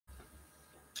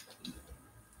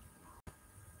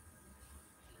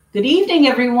Good evening,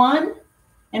 everyone,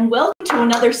 and welcome to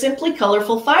another Simply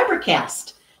Colorful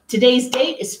Fibercast. Today's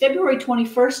date is February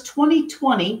 21st,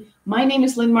 2020. My name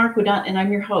is Lynn Marquidant, and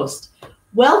I'm your host.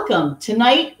 Welcome.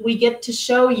 Tonight, we get to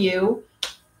show you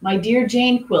my Dear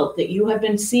Jane quilt that you have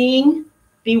been seeing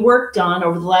be worked on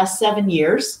over the last 7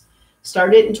 years.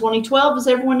 Started in 2012, as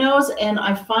everyone knows, and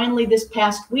I finally, this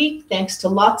past week, thanks to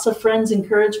lots of friends'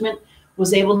 encouragement,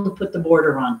 was able to put the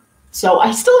border on. So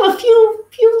I still have a few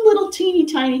little teeny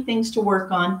tiny things to work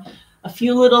on, a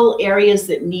few little areas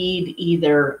that need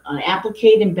either an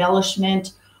applique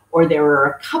embellishment, or there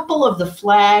are a couple of the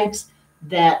flags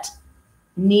that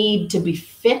need to be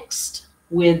fixed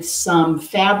with some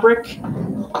fabric.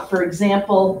 For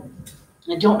example,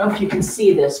 I don't know if you can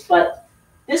see this, but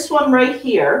this one right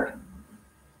here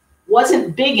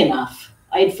wasn't big enough.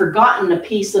 I had forgotten a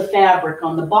piece of fabric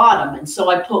on the bottom, and so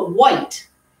I put white.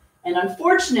 And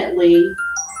unfortunately,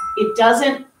 it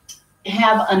doesn't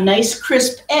have a nice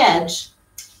crisp edge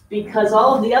because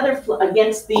all of the other,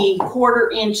 against the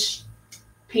 1/4 inch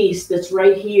piece that's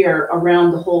right here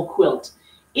around the whole quilt.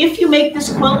 If you make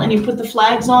this quilt and you put the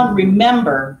flags on,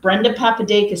 remember, Brenda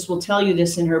Papadakis will tell you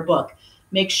this in her book,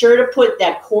 make sure to put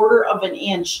that 1/4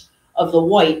 inch of the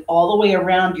white all the way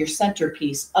around your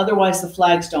centerpiece. Otherwise, the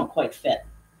flags don't quite fit.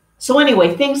 So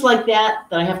anyway, things like that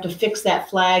I have to fix that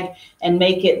flag and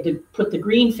make it, to put the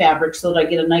green fabric so that I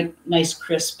get a nice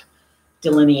crisp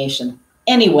delineation.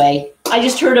 Anyway, I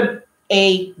just heard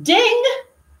a ding.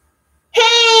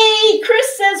 Hey,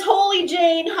 Chris says, holy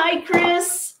Jane. Hi,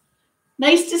 Chris.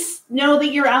 Nice to know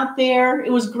that you're out there.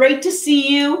 It was great to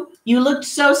see you. You looked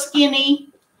so skinny.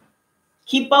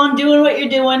 Keep on doing what you're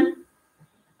doing.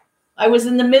 I was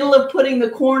in the middle of putting the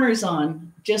corners on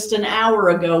just an hour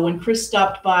ago when Chris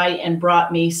stopped by and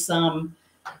brought me some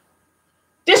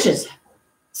dishes.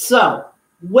 So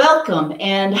welcome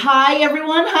and hi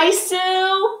everyone. Hi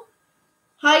Sue.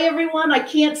 Hi everyone. I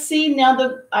can't see now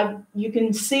that you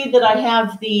can see that I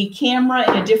have the camera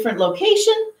in a different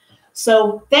location.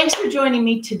 So thanks for joining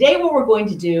me. Today what we're going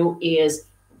to do is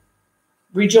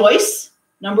rejoice,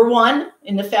 number one,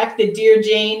 in the fact that Dear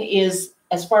Jane is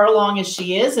as far along as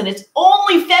she is, and it's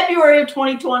only February of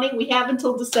 2020. We have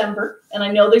until December, and I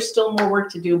know there's still more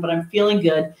work to do, but I'm feeling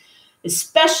good,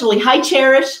 especially, hi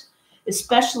Cherish,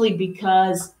 especially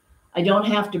because I don't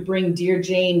have to bring Dear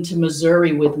Jane to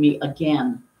Missouri with me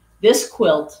again. This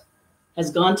quilt has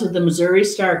gone to the Missouri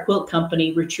Star Quilt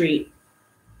Company retreat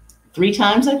 3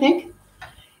 times, I think,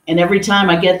 and every time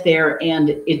I get there, and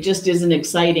it just isn't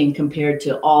exciting compared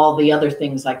to all the other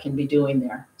things I can be doing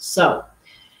there. So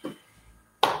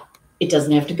it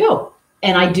doesn't have to go.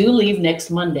 And I do leave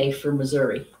next Monday for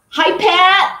Missouri. Hi,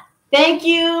 Pat. Thank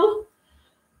you.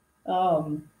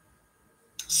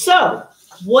 So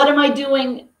what am I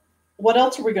doing? What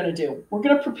else are we going to do? We're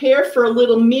going to prepare for a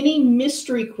little mini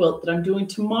mystery quilt that I'm doing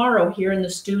tomorrow here in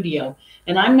the studio.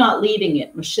 And I'm not leading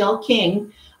it. Michelle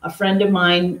King, a friend of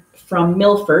mine from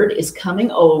Milford, is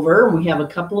coming over. We have a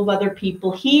couple of other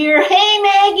people here. Hey,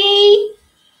 Maggie.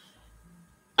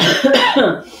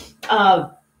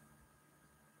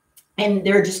 And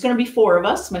there are just going to be 4 of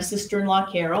us, my sister-in-law,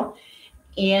 Carol,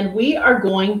 and we are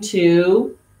going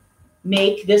to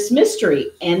make this mystery.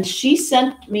 And she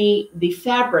sent me the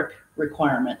fabric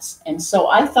requirements. And so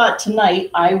I thought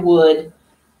tonight I would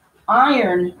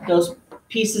iron those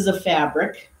pieces of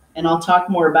fabric, and I'll talk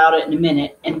more about it in a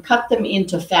minute, and cut them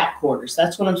into fat quarters.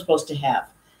 That's what I'm supposed to have.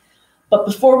 But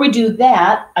before we do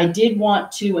that, I did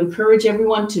want to encourage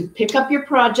everyone to pick up your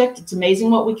project. It's amazing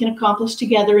what we can accomplish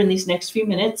together in these next few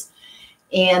minutes.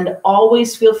 And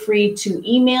always feel free to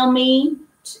email me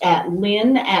at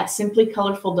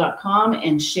lynn@simplycolorful.com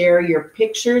and share your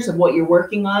pictures of what you're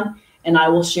working on, and I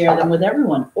will share them with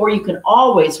everyone. Or you can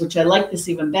always, which I like this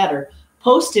even better,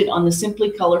 post it on the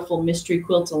Simply Colorful Mystery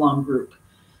Quilt Along group.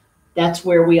 That's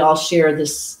where we all share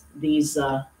these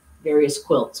various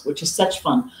quilts, which is such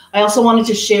fun. I also wanted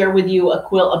to share with you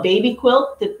a baby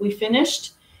quilt that we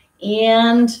finished,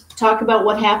 and talk about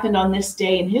what happened on this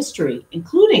day in history,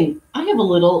 including I have a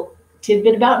little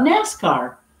tidbit about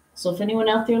NASCAR. So if anyone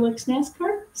out there likes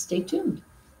NASCAR, stay tuned.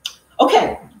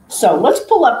 Okay, so let's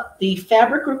pull up the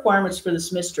fabric requirements for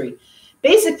this mystery.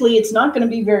 Basically, it's not going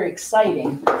to be very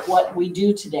exciting what we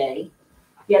do today,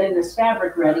 getting this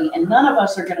fabric ready, and none of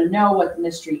us are going to know what the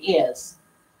mystery is.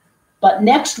 But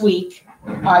next week,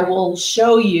 I will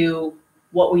show you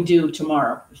what we do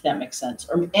tomorrow, if that makes sense.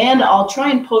 And I'll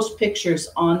try and post pictures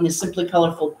on the Simply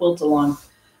Colorful Quilt Along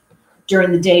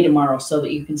during the day tomorrow so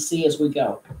that you can see as we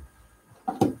go.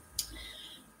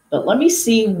 But let me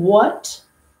see what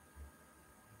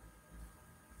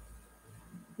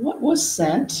was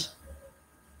sent.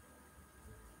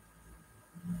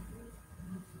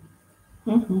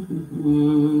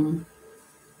 And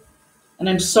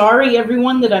I'm sorry,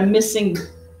 everyone, that I'm missing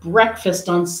breakfast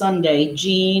on Sunday.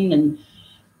 Jean and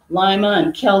Lima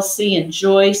and Kelsey and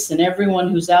Joyce and everyone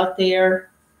who's out there.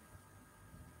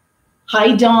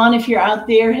 Hi, Dawn, if you're out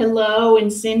there. Hello,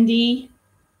 and Cindy.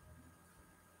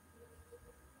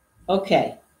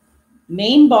 Okay.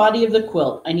 Main body of the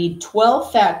quilt. I need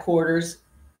 12 fat quarters,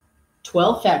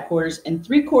 and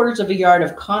 3/4 of a yard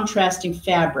of contrasting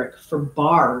fabric for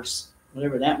bars,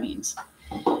 whatever that means.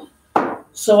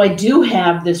 So I do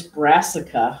have this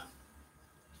brassica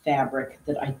fabric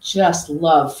that I just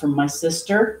love from my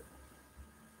sister.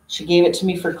 She gave it to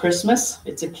me for Christmas.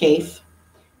 It's a cafe.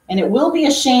 And it will be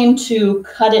a shame to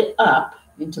cut it up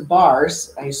into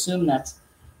bars. I assume that's,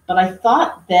 but I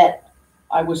thought that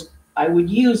I would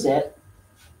use it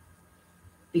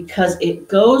because it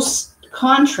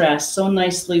contrasts so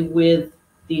nicely with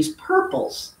these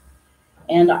purples.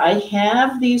 And I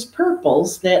have these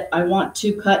purples that I want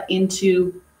to cut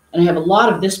into, and I have a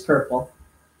lot of this purple.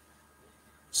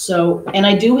 So, and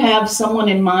I do have someone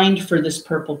in mind for this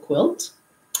purple quilt.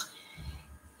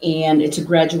 And it's a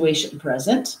graduation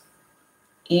present.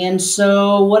 And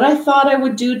so what I thought I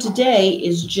would do today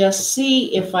is just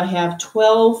see if I have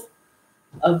 12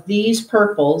 of these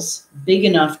purples big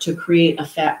enough to create a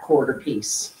fat quarter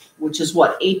piece, which is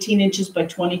what, 18 inches by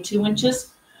 22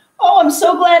 inches? Oh, I'm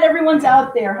so glad everyone's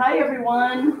out there. Hi,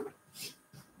 everyone.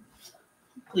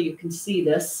 Hopefully you can see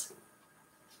this.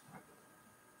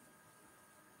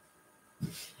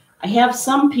 I have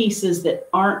some pieces that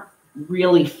aren't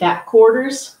really fat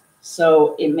quarters,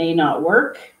 so it may not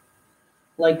work,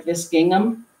 like this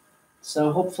gingham.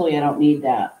 So hopefully I don't need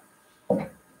that.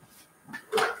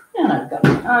 And I've got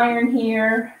my iron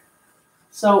here.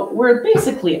 So we're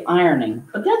basically ironing,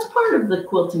 but that's part of the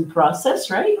quilting process,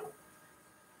 right?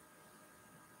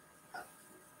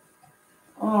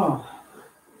 Oh.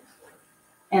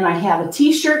 And I have a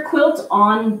t-shirt quilt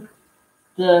on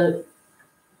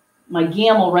my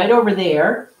gamel right over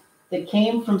there that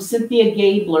came from Cynthia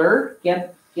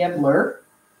Gebler.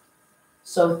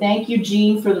 So thank you,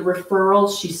 Jean, for the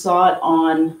referrals. She saw it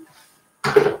on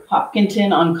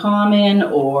Hopkinton Uncommon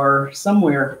or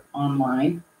somewhere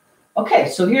online. Okay,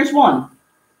 so here's one.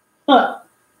 Not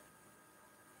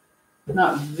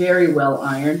very well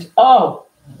ironed. Oh,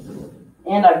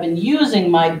 and I've been using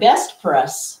my best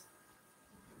press.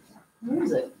 Where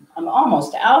is it? I'm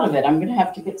almost out of it. I'm going to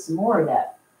have to get some more of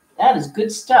that. That is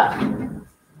good stuff.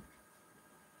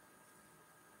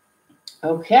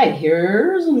 Okay,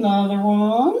 here's another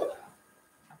one.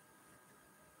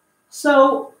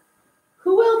 So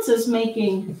who else is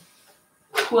making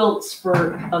quilts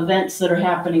for events that are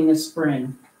happening this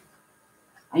spring?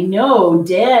 I know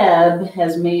Deb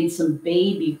has made some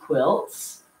baby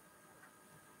quilts.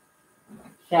 In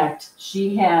fact,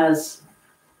 she was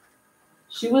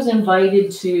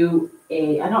invited to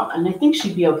and I think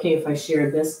she'd be okay if I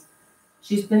shared this.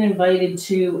 She's been invited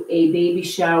to a baby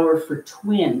shower for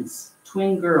twin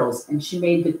girls, and she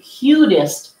made the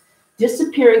cutest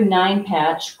disappearing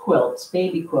 9-patch quilts,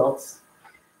 baby quilts.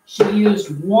 She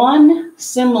used one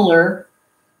similar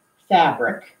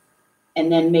fabric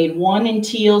and then made one in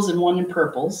teals and one in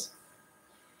purples.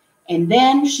 And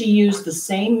then she used the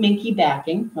same minky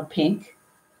backing, a pink,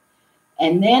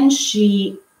 and then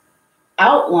she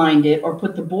outlined it or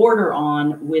put the border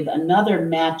on with another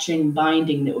matching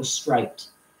binding that was striped.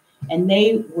 And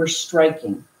they were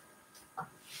striking.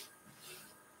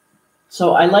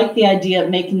 So I like the idea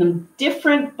of making them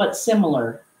different but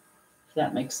similar, if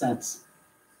that makes sense.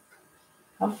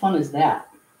 How fun is that?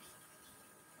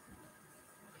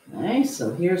 Okay,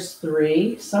 so here's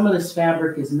 3. Some of this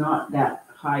fabric is not that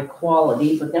high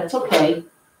quality, but that's okay.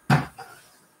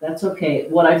 That's okay.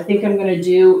 What I think I'm going to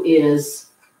do is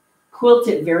quilt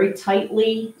it very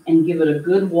tightly and give it a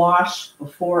good wash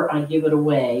before I give it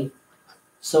away,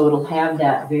 so it'll have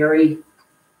that very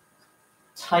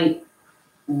tight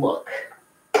look,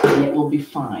 and it will be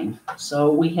fine.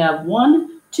 So we have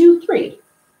 1, 2, 3.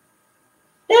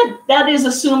 That is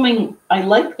assuming I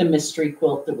like the mystery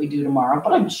quilt that we do tomorrow,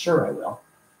 but I'm sure I will.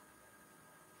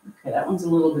 Okay, that one's a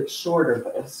little bit shorter,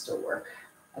 but it'll still work,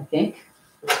 I think.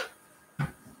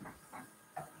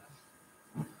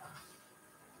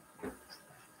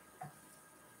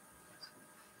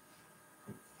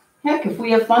 Heck, if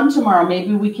we have fun tomorrow,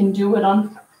 maybe we can do it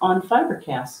on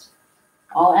Fibercast.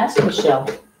 I'll ask Michelle.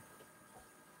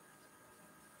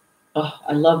 Oh,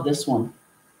 I love this one.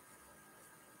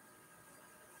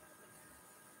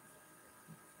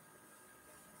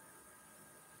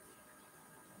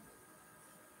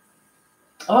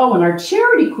 Oh, and our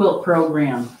charity quilt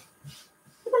program.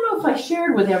 I don't know if I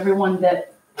shared with everyone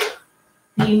that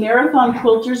The Marathon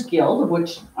Quilters Guild, of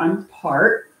which I'm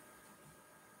part,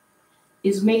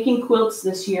 is making quilts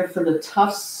this year for the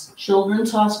Tufts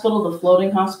Children's Hospital, the floating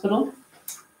hospital.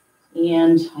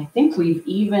 And I think we've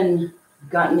even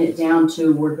gotten it down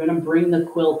to we're going to bring the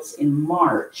quilts in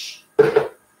March.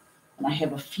 And I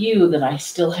have a few that I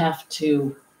still have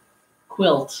to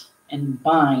quilt and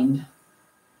bind.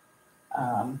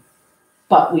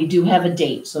 But we do have a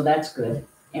date, so that's good.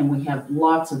 And we have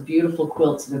lots of beautiful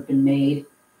quilts that have been made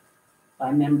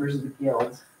by members of the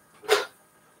guild.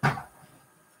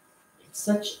 It's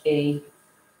such a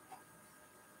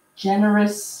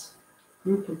generous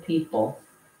group of people.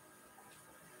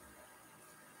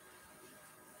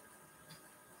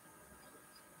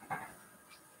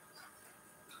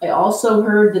 I also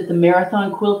heard that the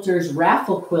Marathon Quilters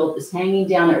raffle quilt is hanging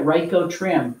down at Ryco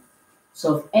Trim.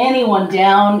 So if anyone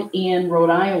down in Rhode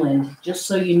Island, just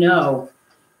so you know,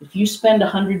 if you spend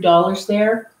 $100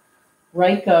 there,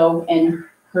 Ryco and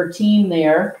her team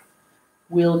there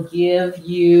will give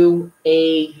you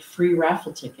a free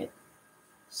raffle ticket.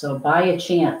 So buy a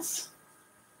chance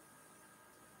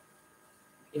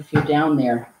if you're down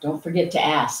there. Don't forget to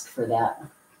ask for that.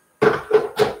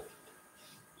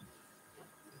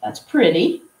 That's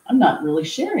pretty. I'm not really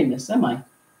sharing this, am I?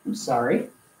 I'm sorry.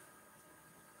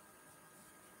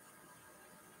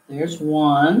 There's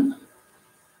one.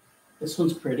 This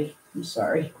one's pretty. I'm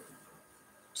sorry.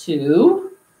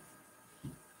 2.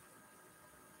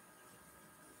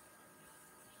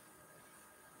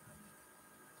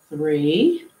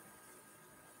 Three.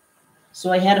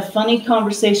 So I had a funny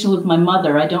conversation with my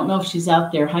mother. I don't know if she's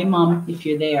out there. Hi, Mom, if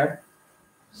you're there.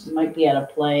 She might be at a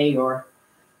play, or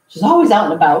she's always out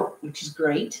and about, which is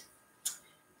great.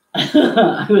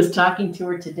 I was talking to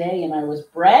her today, and I was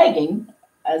bragging,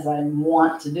 as I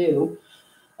want to do,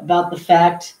 about the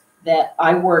fact that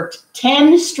I worked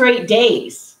 10 straight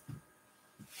days.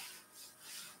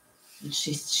 And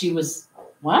she was,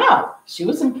 wow, she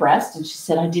was impressed. And she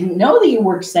said, I didn't know that you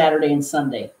worked Saturday and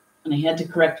Sunday. And I had to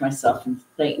correct myself and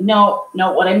say, no,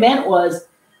 what I meant was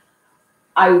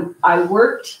I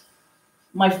worked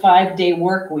my 5-day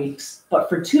work weeks, but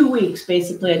for 2 weeks,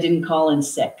 basically, I didn't call in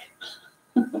sick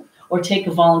or take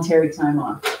a voluntary time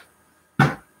off.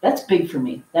 That's big for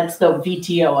me. That's the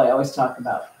VTO I always talk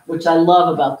about, which I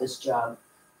love about this job.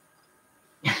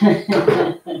 It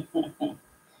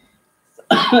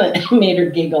made her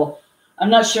giggle.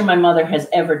 I'm not sure my mother has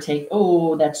ever taken,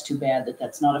 oh, that's too bad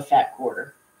that's not a fat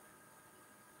quarter.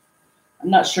 I'm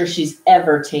not sure she's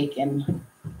ever taken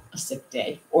a sick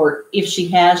day, or if she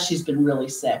has, she's been really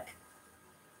sick.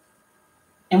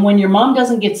 And when your mom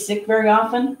doesn't get sick very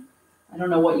often, I don't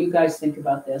know what you guys think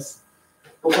about this,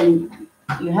 but when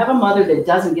you have a mother that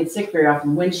doesn't get sick very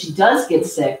often, when she does get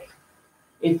sick,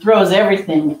 it throws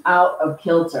everything out of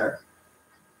kilter.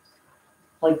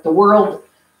 Like the world on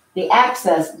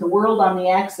the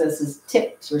axis is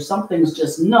tipped, or something's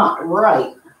just not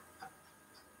right.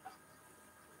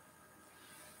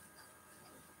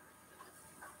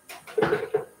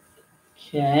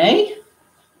 Okay.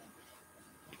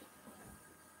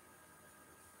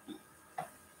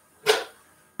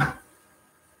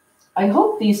 I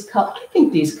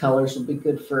think these colors will be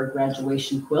good for a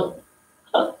graduation quilt.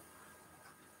 Huh.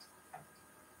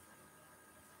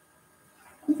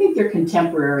 I think they're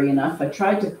contemporary enough. I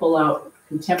tried to pull out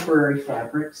contemporary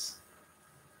fabrics.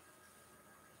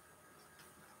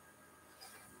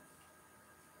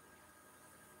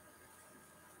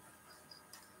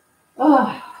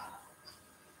 Oh,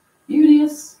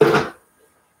 beauteous.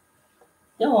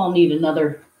 They'll all need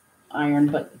another iron,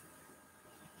 but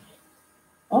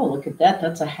oh, look at that.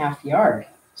 That's a half yard.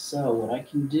 So what I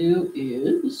can do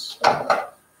is I'm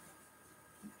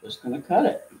just going to cut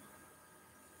it.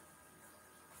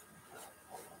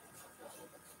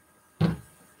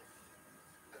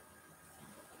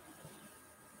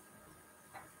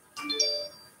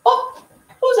 Oh,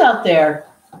 who's out there?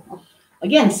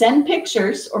 Again, send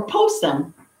pictures or post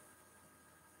them.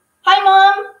 Hi,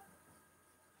 Mom.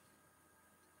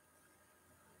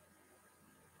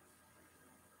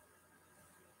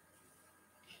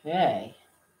 Okay.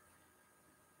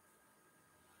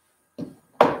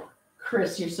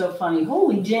 Chris, you're so funny.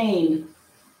 Holy Jane.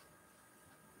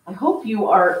 I hope you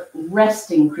are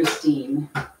resting, Christine.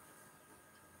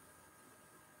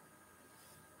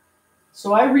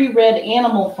 So I reread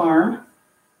Animal Farm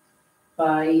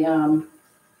by,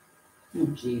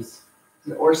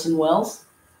 Orson Welles.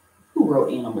 Who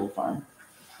wrote Animal Farm?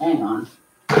 Hang on.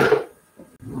 I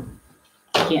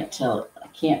can't tell it. I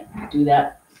can't do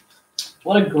that.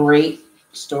 What a great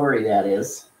story that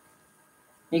is.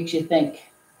 Makes you think.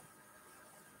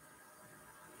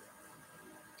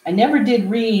 I never did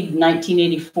read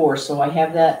 1984, so I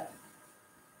have that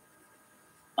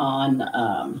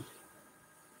on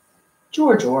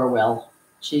George Orwell.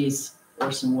 Geez,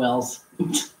 Orson Welles.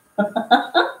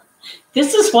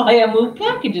 This is why I move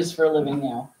packages for a living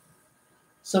now.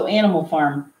 So Animal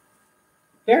Farm,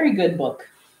 very good book.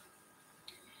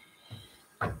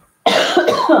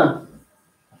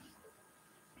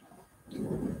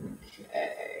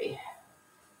 Okay.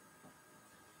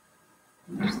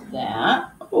 There's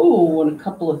that. Oh, and a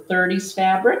couple of 30s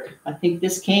fabric. I think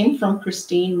this came from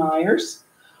Christine Myers.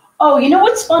 Oh, you know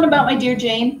what's fun about my Dear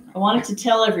Jane? I wanted to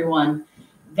tell everyone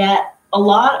that a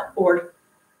lot or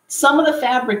some of the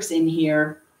fabrics in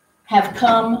here have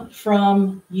come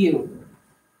from you.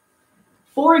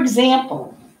 For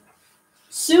example,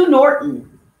 Sue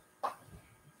Norton,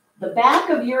 the back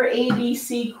of your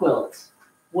ABC quilt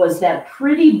was that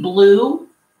pretty blue,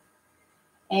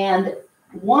 and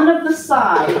one of the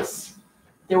sides,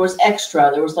 there was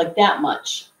extra. There was like that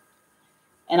much.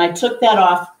 And I took that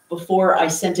off before I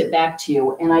sent it back to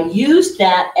you. And I used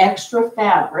that extra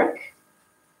fabric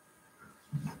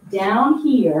down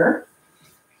here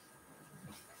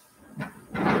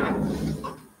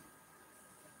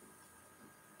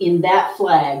in that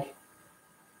flag.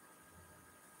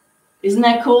 Isn't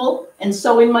that cool? And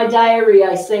so in my diary,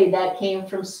 I say that came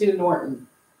from Sue Norton.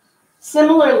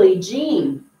 Similarly,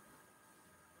 Jean,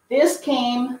 this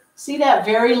came, see that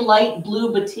very light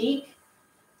blue batik?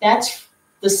 That's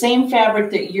the same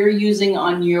fabric that you're using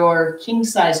on your king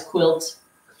size quilt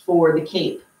for the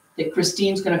cape that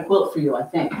Christine's going to quilt for you, I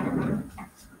think.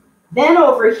 Then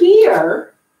over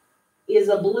here is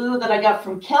a blue that I got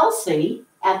from Kelsey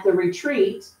at the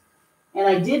retreat. And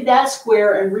I did that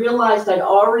square and realized I'd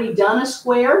already done a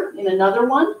square in another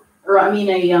one, or I mean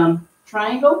a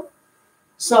triangle.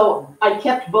 So I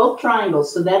kept both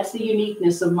triangles. So that's the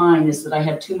uniqueness of mine, is that I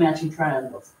have two matching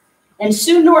triangles. And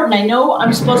Sue Norton, I know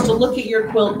I'm supposed to look at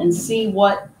your quilt and see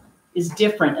what is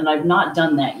different, and I've not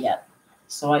done that yet.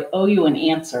 So I owe you an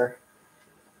answer.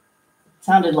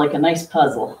 Sounded like a nice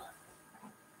puzzle.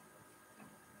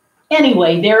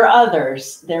 Anyway, there are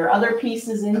others. There are other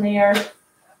pieces in there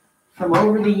from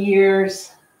over the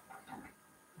years.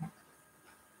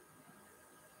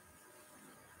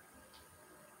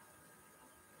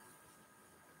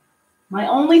 My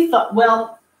only thought,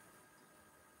 well,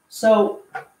 so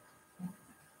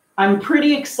I'm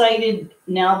pretty excited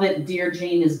now that Dear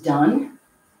Jane is done.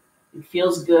 It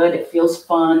feels good. It feels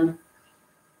fun.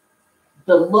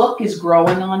 The look is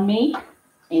growing on me,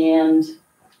 and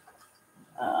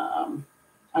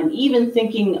I'm even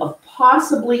thinking of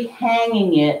possibly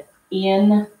hanging it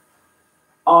in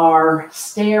our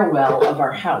stairwell of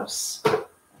our house. I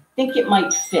think it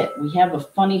might fit. We have a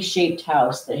funny shaped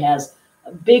house that has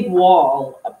a big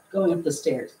wall going up the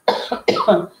stairs.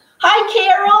 Hi,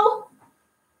 Carol.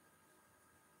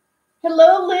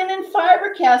 Hello, Linen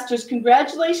Fibercasters.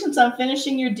 Congratulations on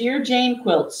finishing your Dear Jane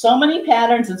quilt. So many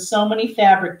patterns and so many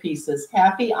fabric pieces.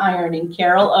 Happy ironing,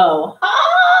 Carol O.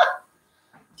 Ah!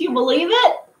 Do you believe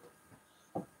it?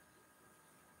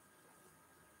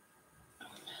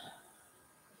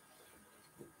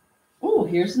 Oh,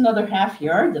 here's another half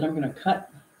yard that I'm going to cut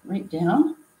right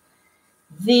down.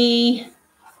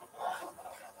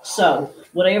 So,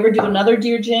 would I ever do another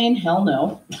Dear Jane? Hell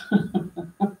no.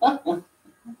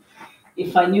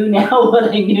 If I knew now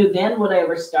what I knew then, would I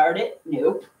ever start it?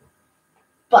 Nope.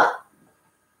 But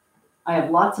I have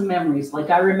lots of memories.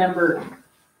 Like I remember,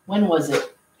 when was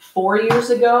it? 4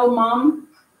 years ago, Mom,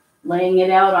 laying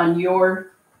it out on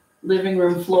your living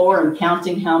room floor and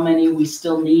counting how many we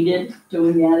still needed,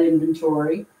 doing that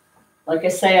inventory. Like I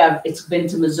say, it's been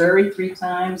to Missouri 3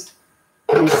 times.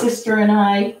 My sister and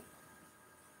I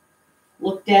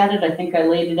looked at it. I think I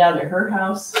laid it out at her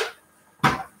house.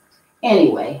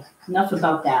 Anyway, enough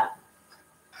about that.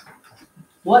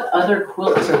 What other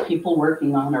quilts are people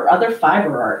working on, or other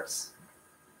fiber arts?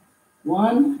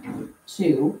 1,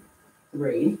 2,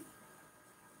 3,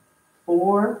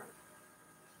 4,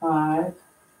 5,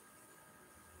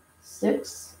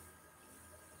 6,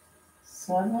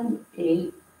 7,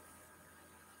 8,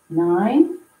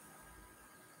 9,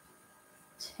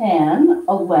 10,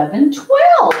 11,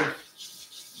 12.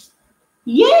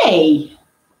 Yay!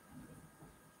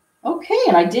 Okay,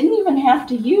 and I didn't even have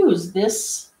to use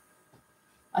this.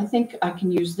 I think I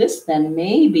can use this then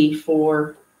maybe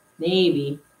for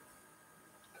the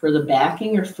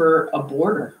backing or for a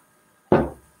border.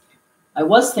 I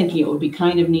was thinking it would be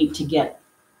kind of neat to get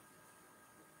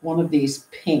one of these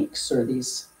pinks or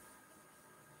these,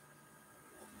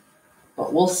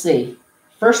 but we'll see.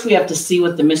 First, we have to see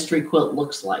what the mystery quilt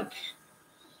looks like.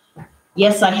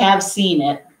 Yes, I have seen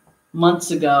it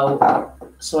months ago.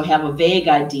 so I have a vague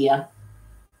idea.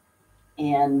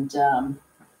 And,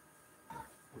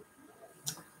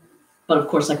 but of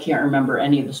course I can't remember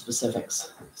any of the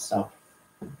specifics. So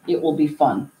it will be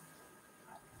fun.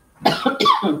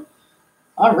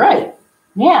 All right.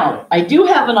 Now, I do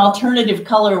have an alternative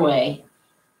colorway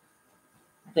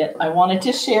that I wanted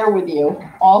to share with you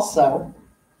also.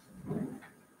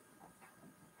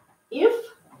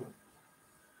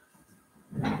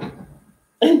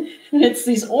 It's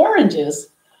these oranges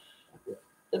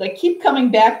that I keep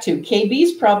coming back to.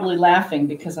 KB's probably laughing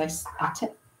because I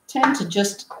tend to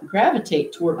just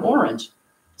gravitate toward orange.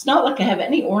 It's not like I have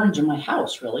any orange in my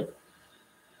house, really.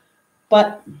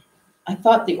 But I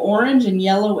thought the orange and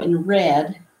yellow and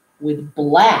red with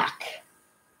black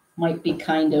might be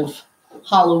kind of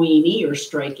Halloween-y or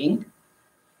striking.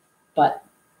 But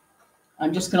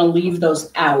I'm just going to leave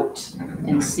those out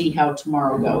and see how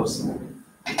tomorrow goes.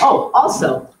 Oh,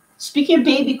 also, speaking of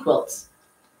baby quilts,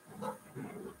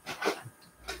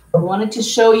 I wanted to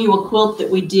show you a quilt that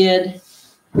we did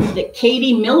that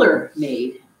Katie Miller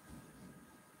made.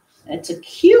 It's a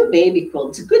cute baby quilt.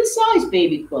 It's a good size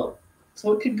baby quilt.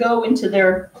 So it could go into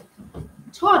their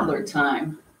toddler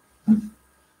time.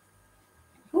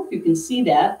 Hope you can see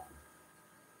that.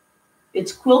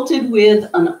 It's quilted with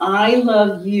an I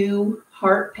love you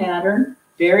heart pattern.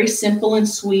 Very simple and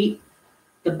sweet.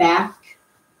 The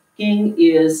backing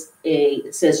is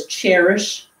it says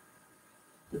cherish.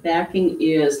 The backing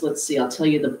is, let's see, I'll tell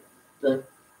you the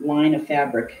line of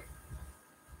fabric.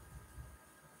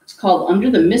 It's called Under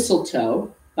the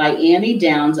Mistletoe by Annie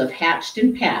Downs of Hatched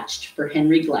and Patched for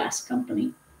Henry Glass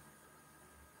Company.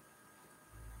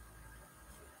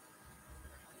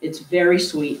 It's very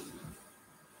sweet.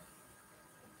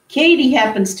 Katie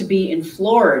happens to be in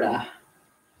Florida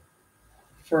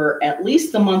for at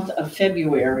least the month of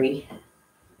February,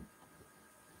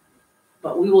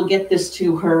 but we will get this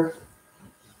to her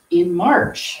in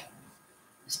March.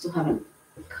 I still haven't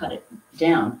cut it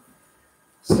down.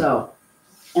 So,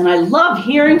 and I love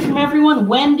hearing from everyone.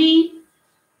 Wendy,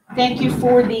 thank you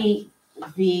for the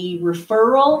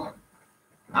referral.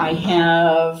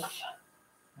 I'm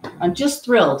just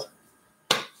thrilled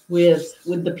with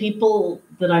the people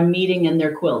that I'm meeting and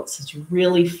their quilts. It's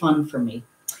really fun for me.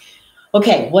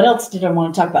 Okay, what else did I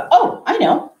want to talk about? Oh, I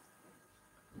know.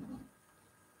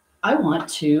 I want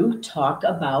to talk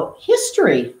about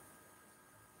history.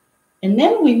 And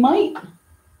then we might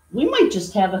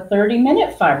just have a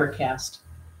 30-minute fibercast.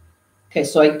 Okay,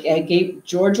 so I gave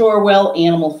George Orwell,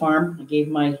 Animal Farm. I gave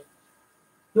my,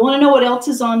 you want to know what else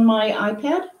is on my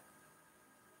iPad?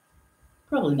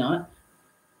 Probably not.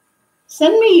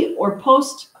 Send me or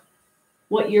post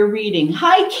what you're reading.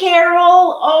 Hi,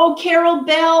 Carol. Oh, Carol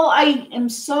Bell.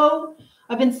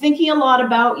 I've been thinking a lot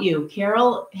about you.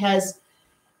 Carol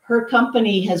her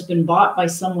company has been bought by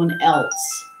someone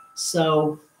else.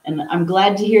 So, and I'm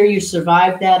glad to hear you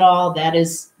survived that all.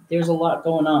 There's a lot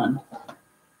going on.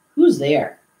 Who's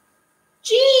there?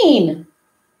 Jean.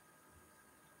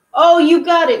 Oh, you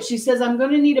got it. She says, I'm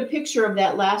going to need a picture of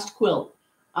that last quilt.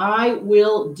 I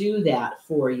will do that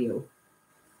for you.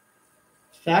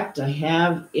 In fact, I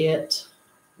have it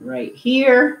right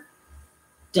here.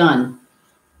 Done.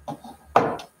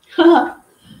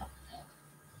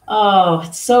 Oh,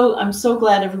 I'm so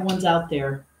glad everyone's out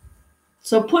there.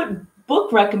 So put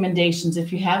book recommendations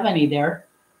if you have any there.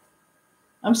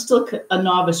 I'm still a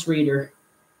novice reader.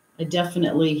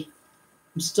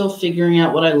 I'm still figuring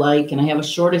out what I like, and I have a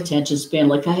short attention span.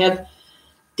 Like I have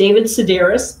David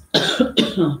Sedaris.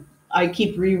 I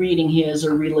keep rereading his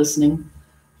or re-listening.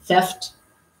 Theft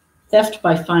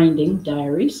by Finding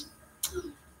Diaries.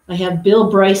 I have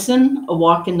Bill Bryson, A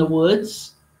Walk in the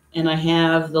Woods, and I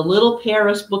have The Little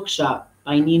Paris Bookshop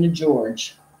by Nina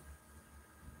George.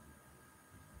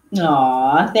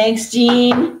 Aw, thanks,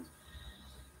 Jean.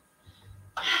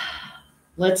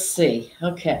 Let's see.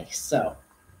 Okay, so.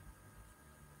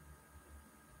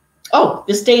 Oh,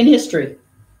 this day in history.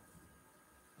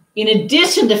 In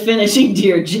addition to finishing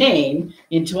Dear Jane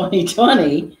in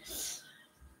 2020,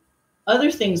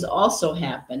 other things also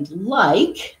happened,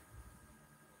 like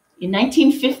in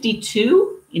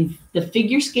 1952, in the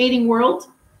figure skating world,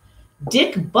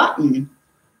 Dick Button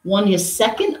won his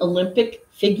second Olympic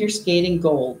figure skating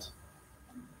gold.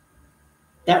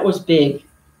 That was big.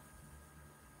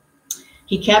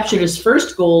 He captured his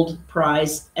first gold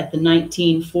prize at the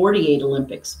 1948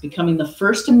 Olympics, becoming the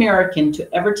first American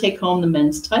to ever take home the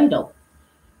men's title.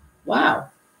 Wow.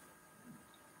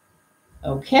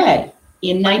 Okay.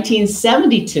 In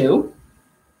 1972,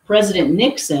 President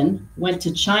Nixon went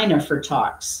to China for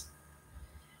talks.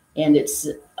 And it's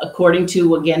According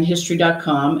to, again,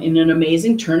 history.com, in an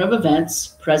amazing turn of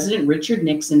events, President Richard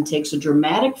Nixon takes a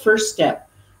dramatic first step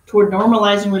toward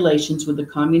normalizing relations with the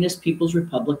Communist People's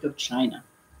Republic of China.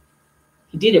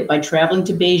 He did it by traveling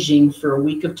to Beijing for a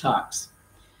week of talks.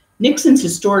 Nixon's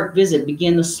historic visit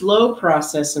began the slow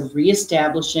process of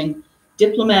reestablishing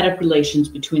diplomatic relations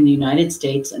between the United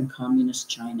States and Communist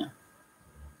China.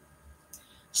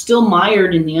 Still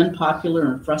mired in the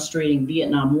unpopular and frustrating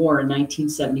Vietnam War in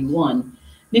 1971,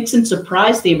 Nixon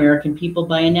surprised the American people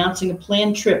by announcing a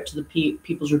planned trip to the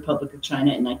People's Republic of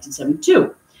China in 1972.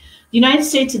 The United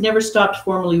States had never stopped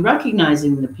formally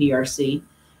recognizing the PRC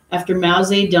after Mao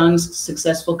Zedong's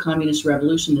successful communist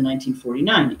revolution in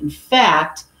 1949. In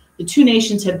fact, the two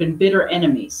nations had been bitter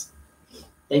enemies.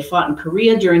 They fought in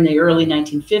Korea during the early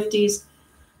 1950s.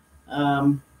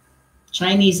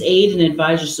 Chinese aid and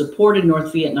advisors supported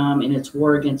North Vietnam in its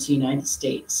war against the United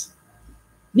States.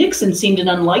 Nixon seemed an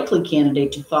unlikely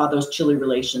candidate to thaw those chilly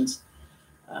relations.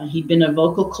 He'd been a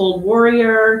vocal Cold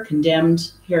Warrior,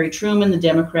 condemned Harry Truman, the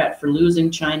Democrat, for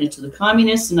losing China to the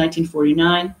communists in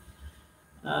 1949.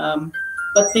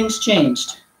 But things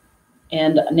changed.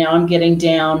 And now I'm getting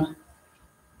down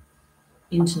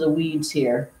into the weeds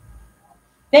here.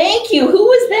 Thank you. Who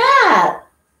was that?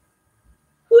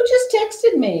 Who just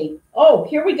texted me? Oh,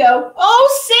 here we go.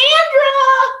 Oh,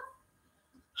 Sandra!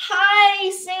 Hi,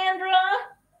 Sandra.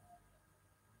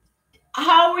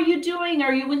 How are you doing?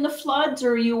 Are you in the floods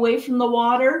or are you away from the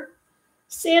water?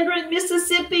 Sandra in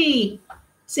Mississippi.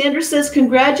 Sandra says,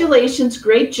 congratulations,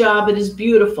 great job. It is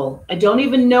beautiful. I don't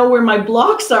even know where my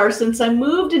blocks are since I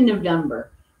moved in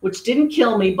November, which didn't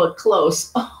kill me, but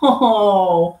close.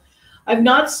 Oh, I've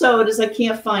not sewed as I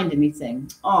can't find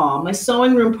anything. Oh, my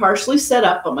sewing room partially set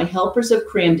up, but my helpers have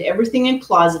crammed everything in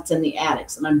closets and the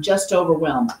attics, and I'm just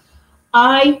overwhelmed.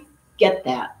 I get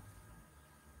that.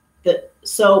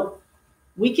 So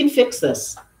we can fix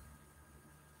this.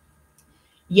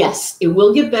 Yes, it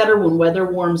will get better when weather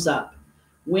warms up.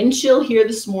 Wind chill here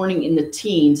this morning in the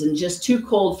teens and just too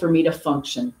cold for me to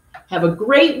function. Have a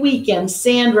great weekend,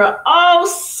 Sandra. Oh,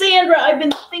 Sandra, I've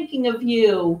been thinking of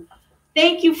you.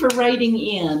 Thank you for writing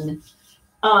in.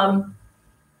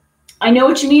 I know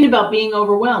what you mean about being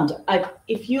overwhelmed.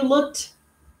 If you looked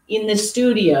in the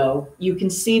studio, you can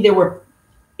see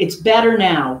it's better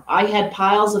now. I had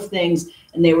piles of things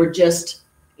and they were just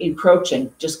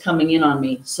encroaching, just coming in on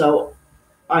me. So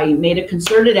I made a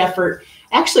concerted effort.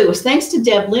 Actually, it was thanks to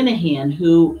Deb Linehan,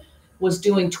 who was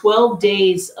doing 12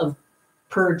 days of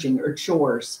purging or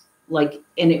chores.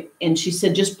 And she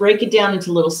said, just break it down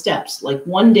into little steps. Like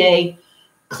one day,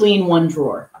 clean one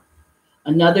drawer.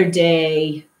 Another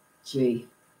day,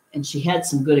 and she had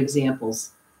some good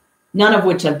examples, none of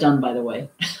which I've done, by the way.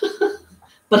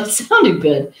 But it sounded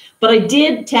good. But I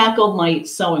did tackle my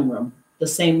sewing room the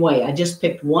same way. I just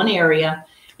picked one area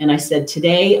and I said,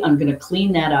 today I'm going to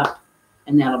clean that up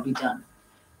and that'll be done.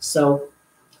 So,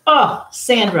 oh,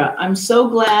 Sandra, I'm so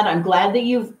glad. I'm glad that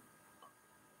you've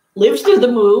lived through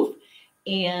the move,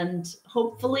 and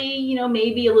hopefully,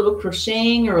 maybe a little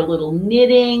crocheting or a little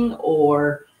knitting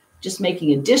or just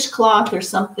making a dishcloth or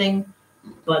something.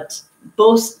 But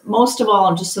most of all,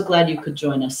 I'm just so glad you could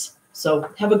join us. So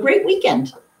have a great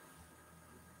weekend.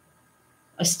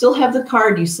 I still have the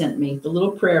card you sent me, the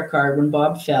little prayer card when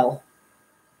Bob fell.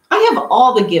 I have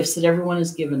all the gifts that everyone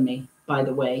has given me, by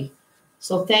the way.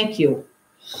 So thank you.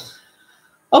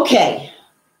 Okay.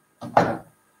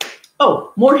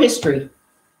 Oh, more history.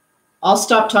 I'll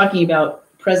stop talking about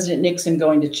President Nixon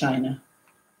going to China.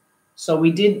 So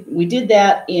we did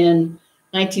that in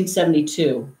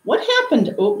 1972. What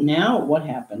happened? Oh, now what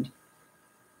happened?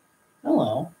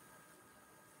 Hello.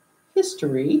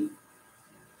 History.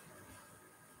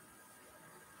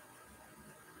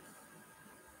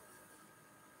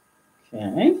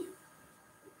 Okay.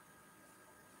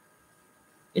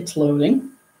 It's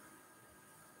loading.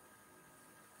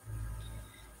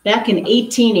 Back in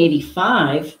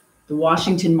 1885, the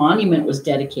Washington Monument was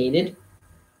dedicated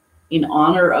in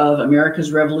honor of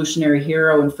America's revolutionary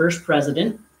hero and first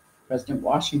president, President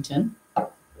Washington.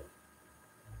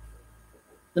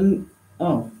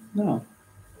 Oh, no.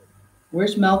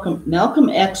 Where's Malcolm? Malcolm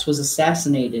X was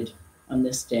assassinated on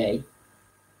this day.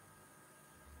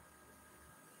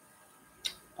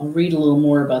 I'll read a little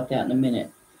more about that in a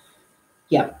minute.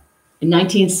 Yeah, in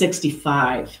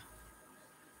 1965.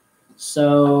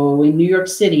 So in New York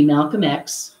City, Malcolm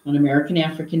X, an American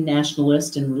African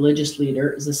nationalist and religious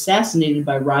leader, is assassinated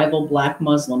by rival Black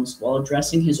Muslims while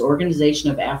addressing his Organization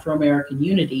of Afro-American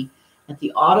Unity at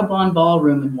the Audubon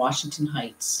Ballroom in Washington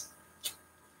Heights. I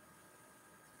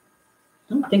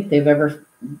don't think they've ever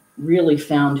really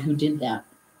found who did that.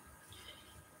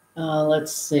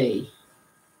 Let's see.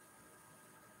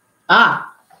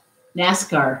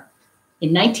 NASCAR.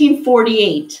 In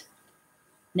 1948,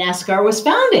 NASCAR was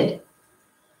founded.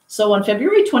 So on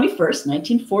February 21st,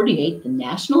 1948, the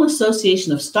National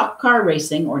Association of Stock Car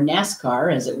Racing, or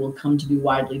NASCAR, as it will come to be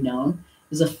widely known,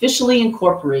 is officially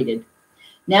incorporated.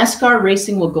 NASCAR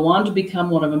racing will go on to become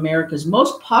one of America's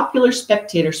most popular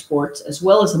spectator sports, as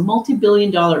well as a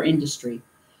multi-billion-dollar industry.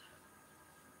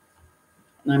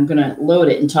 And I'm going to load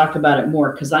it and talk about it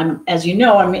more because as you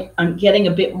know, I'm getting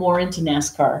a bit more into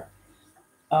NASCAR.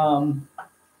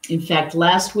 In fact,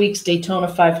 last week's Daytona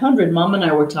 500, Mom and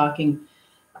I were talking.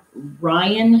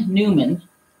 Ryan Newman,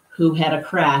 who had a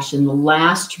crash in the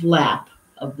last lap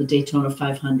of the Daytona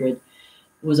 500,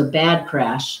 was a bad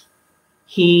crash.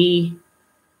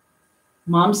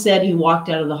 Mom said he walked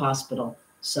out of the hospital,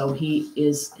 so he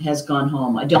has gone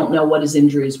home. I don't know what his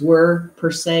injuries were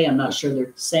per se. I'm not sure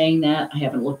they're saying that. I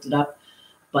haven't looked it up,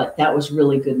 but that was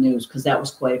really good news because that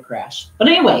was quite a crash. But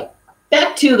anyway,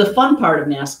 back to the fun part of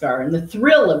NASCAR and the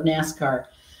thrill of NASCAR.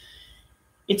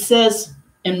 It says,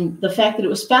 and the fact that it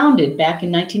was founded back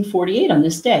in 1948 on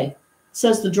this day, it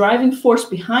says the driving force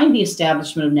behind the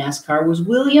establishment of NASCAR was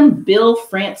William Bill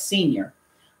France Sr.,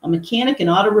 a mechanic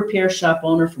and auto repair shop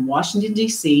owner from Washington,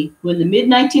 D.C., who in the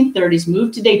mid-1930s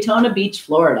moved to Daytona Beach,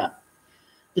 Florida.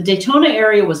 The Daytona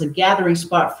area was a gathering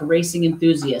spot for racing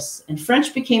enthusiasts, and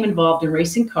French became involved in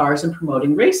racing cars and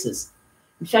promoting races.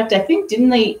 In fact, I think, didn't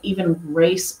they even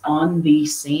race on the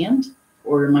sand?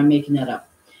 Or am I making that up?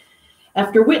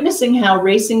 After witnessing how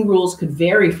racing rules could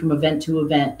vary from event to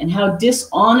event and how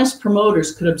dishonest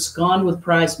promoters could abscond with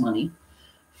prize money,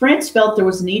 France felt there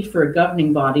was a need for a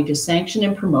governing body to sanction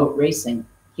and promote racing.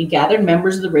 He gathered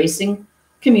members of the racing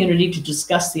community to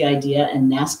discuss the idea,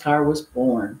 and NASCAR was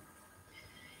born.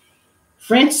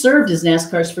 France served as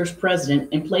NASCAR's first president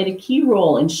and played a key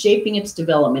role in shaping its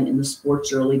development in the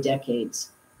sport's early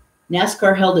decades.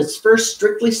 NASCAR held its first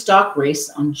strictly stock race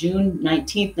on June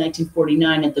 19,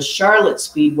 1949 at the Charlotte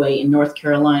Speedway in North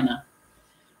Carolina.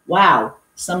 Wow,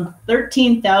 some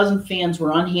 13,000 fans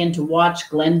were on hand to watch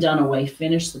Glenn Dunaway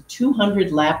finish the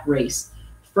 200-lap race,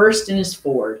 first in his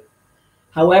Ford.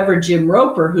 However, Jim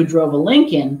Roper, who drove a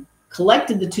Lincoln,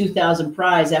 collected the 2,000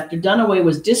 prize after Dunaway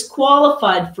was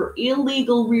disqualified for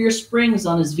illegal rear springs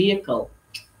on his vehicle.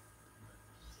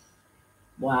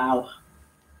 Wow.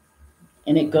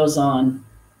 And it goes on.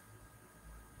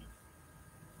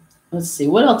 Let's see,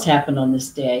 what else happened on this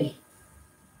day?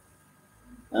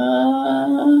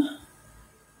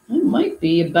 It might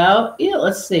be about,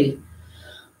 let's see.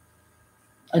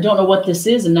 I don't know what this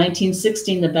is. In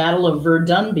 1916, the Battle of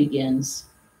Verdun begins.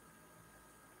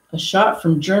 A shot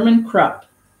from German Krupp,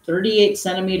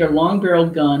 38-centimeter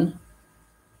long-barreled gun,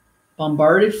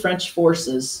 bombarded French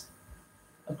forces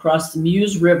across the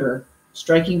Meuse River,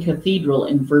 striking cathedral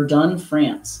in Verdun,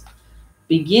 France,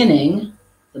 beginning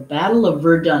the Battle of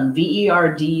Verdun,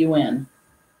 Verdun.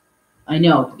 I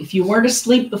know, if you weren't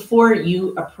asleep before,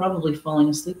 you are probably falling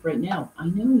asleep right now. I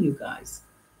know, you guys.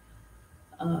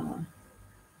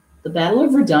 The Battle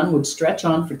of Verdun would stretch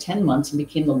on for 10 months and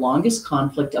became the longest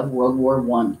conflict of World War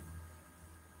I.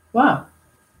 Wow.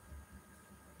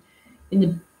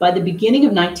 By the beginning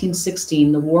of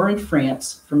 1916, the war in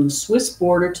France, from the Swiss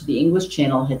border to the English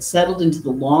Channel, had settled into the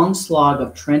long slog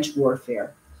of trench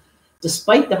warfare.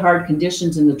 Despite the hard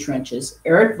conditions in the trenches,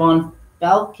 Erich von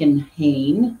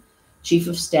Falkenhayn, chief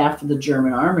of staff for the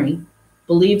German army,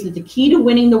 believed that the key to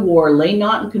winning the war lay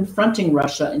not in confronting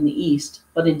Russia in the east,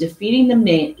 but in defeating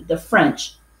the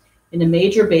French in a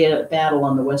major battle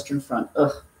on the Western Front.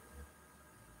 Ugh.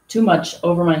 Too much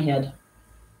over my head.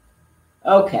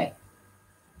 Okay.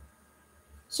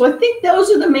 So I think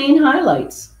those are the main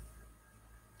highlights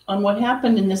on what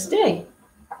happened in this day.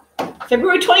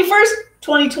 February 21st,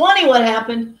 2020, what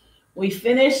happened? We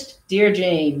finished Dear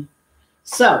Jane.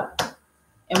 So,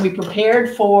 and we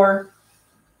prepared for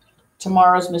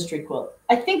tomorrow's mystery quilt.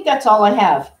 I think that's all I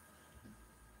have.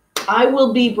 I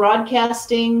will be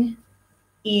broadcasting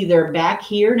either back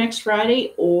here next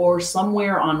Friday or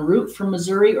somewhere en route from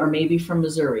Missouri, or maybe from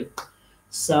Missouri.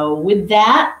 So with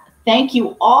that, thank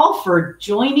you all for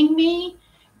joining me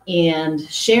and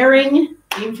sharing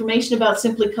the information about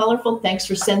Simply Colorful. Thanks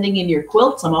for sending in your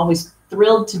quilts. I'm always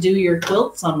thrilled to do your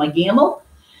quilts on my Gamble.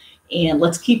 And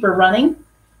let's keep her running.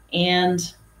 And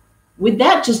with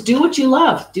that, just do what you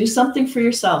love. Do something for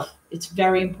yourself. It's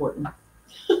very important.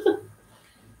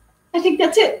 I think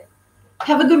that's it.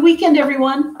 Have a good weekend,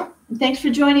 everyone. And thanks for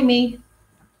joining me.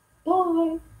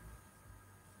 Bye.